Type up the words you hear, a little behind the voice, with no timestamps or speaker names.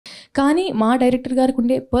కానీ మా డైరెక్టర్ గారికి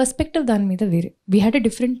ఉండే పర్స్పెక్టివ్ దాని మీద వేరే. We had a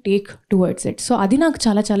different take towards it. So అది నాకు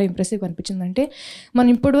చాలా చాలా ఇంప్రెసివ్ అనిపించింది. అంటే మనం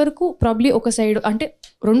ఇప్పటివరకు ప్రాబ్లీ ఒక సైడ్, అంటే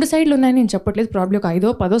 2 సైడ్లు ఉన్నాయని నేను చెప్పట్లేదు, ప్రాబ్లీ ఒక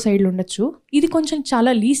 5-10 సైడ్లు ఉండొచ్చు. ఇది కొంచెం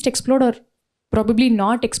చాలా least explored are probably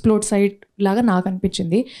not explored side లాగా నాకు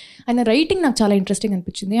అనిపించింది. ఆయన రైటింగ్ నాకు చాలా ఇంట్రెస్టింగ్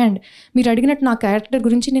అనిపించింది. అండ్ మీరు అడిగినట్టు నా క్యారెక్టర్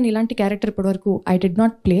గురించి, నేను ఇలాంటి క్యారెక్టర్ ఇప్పటివరకు I did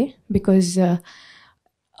not play because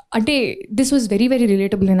అంటే this was very very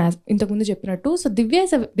relatable నేను ఇంతకుముందు చెప్పినట్టు. సో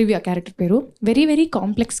దివ్య క్యారెక్టర్ పేరు వెరీ వెరీ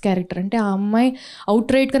కాంప్లెక్స్ క్యారెక్టర్. అంటే ఆ అమ్మాయి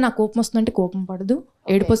అవుట్ రైట్గా నాకు కోపం వస్తుందంటే కోపం పడదు,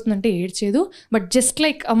 ఏడుపు వస్తుందంటే ఏడ్చేదు. బట్ జస్ట్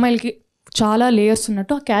లైక్ అమ్మాయిలకి చాలా లేయర్స్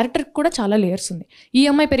ఉన్నట్టు ఆ క్యారెక్టర్కి కూడా చాలా లేయర్స్ ఉంది. ఈ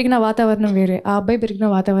అమ్మాయి పెరిగిన వాతావరణం వేరే, ఆ అబ్బాయి పెరిగిన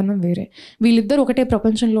వాతావరణం వేరే. వీళ్ళిద్దరు ఒకటే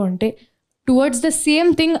ప్రపంచంలో ఉంటే towards the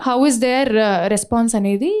same thing how is there response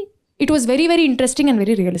అనేది it was very very interesting and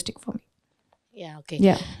very realistic for me.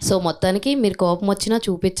 So మొత్తానికి మీరు కోపం వచ్చినా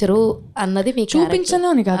చూపించరు అన్నది మీకు చూపించను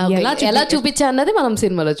అని కాదు, ఎలా చూపించా అన్నది మనం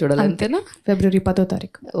సినిమాలో చూడాలి, అంతేనా? ఫిబ్రవరి 10వ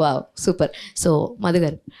తారీఖు. Wow, super. సో మధు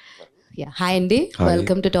గారు, హాయ్ అండి,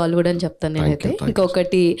 వెల్కమ్ టు టాలీవుడ్ అని చెప్తాను నేనైతే.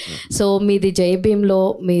 ఇంకొకటి, సో మీది జై భీమ్లో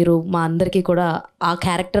మీరు మా అందరికీ కూడా ఆ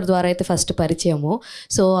క్యారెక్టర్ ద్వారా అయితే ఫస్ట్ పరిచయము.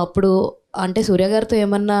 సో అప్పుడు అంటే సూర్య గారితో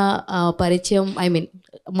ఏమన్నా పరిచయం, ఐ మీన్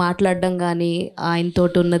మాట్లాడడం కానీ ఆయనతో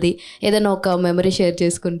ఉన్నది ఏదైనా ఒక మెమరీ షేర్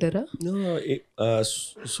చేసుకుంటారా?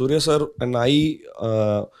 సూర్య sir and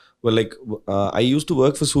I used to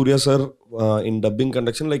work for Surya sir in dubbing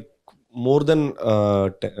conduction like more than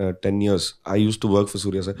 10 years. I used to work for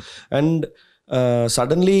Surya sir, and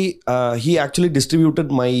suddenly he actually distributed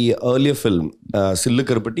my earlier film Sillu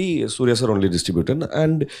Karupati. Surya sir only distributed,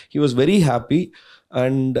 and he was very happy.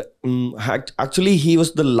 And actually he was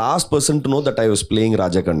the last person to know that I was playing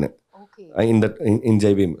Raja Kanne in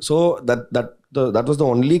Jai Bhim. So that was the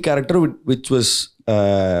only character which was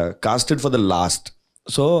casted for the last.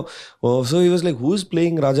 So he was like, who is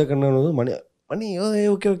playing Raja Kanne? Mani,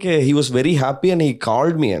 okay. He was very happy and he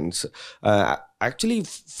called me, and actually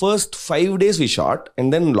first 5 days we shot and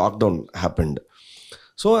then lockdown happened.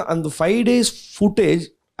 So on the 5 days footage,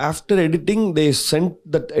 after editing, they sent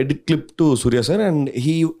that edit clip to Surya sir, and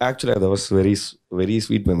he actually, that was very very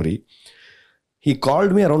sweet memory. He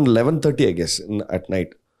called me around 11:30, I guess, at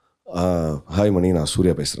night. Hi Mani, na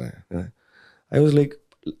Surya pesra. I was like,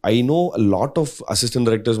 I know a lot of assistant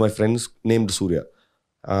directors, my friends named Surya.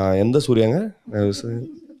 Endha Suryanga? I was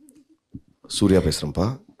Surya pesrampa.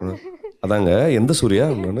 Adanga endha Surya?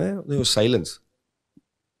 There was silence.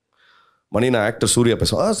 Mani na actor Surya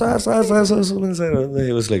pesam. Sir.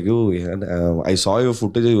 He was like, I saw your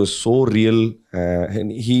footage. It was so real. And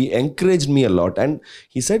he encouraged me a lot. And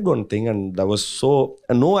he said one thing, and that was so.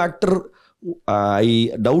 No actor, I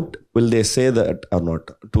doubt, will they say that or not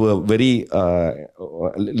to a very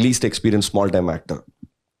least experienced small time actor.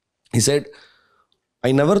 He said,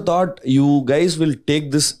 I never thought you guys will take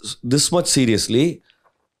this much seriously.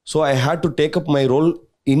 So I had to take up my role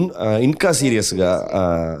ఇంకా సీరియస్గా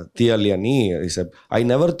తీయాలి అని he said. I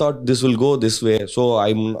never thought this will go this way, so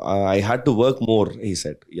I had to work more, he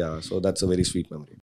said. Yeah, so that's a very sweet memory.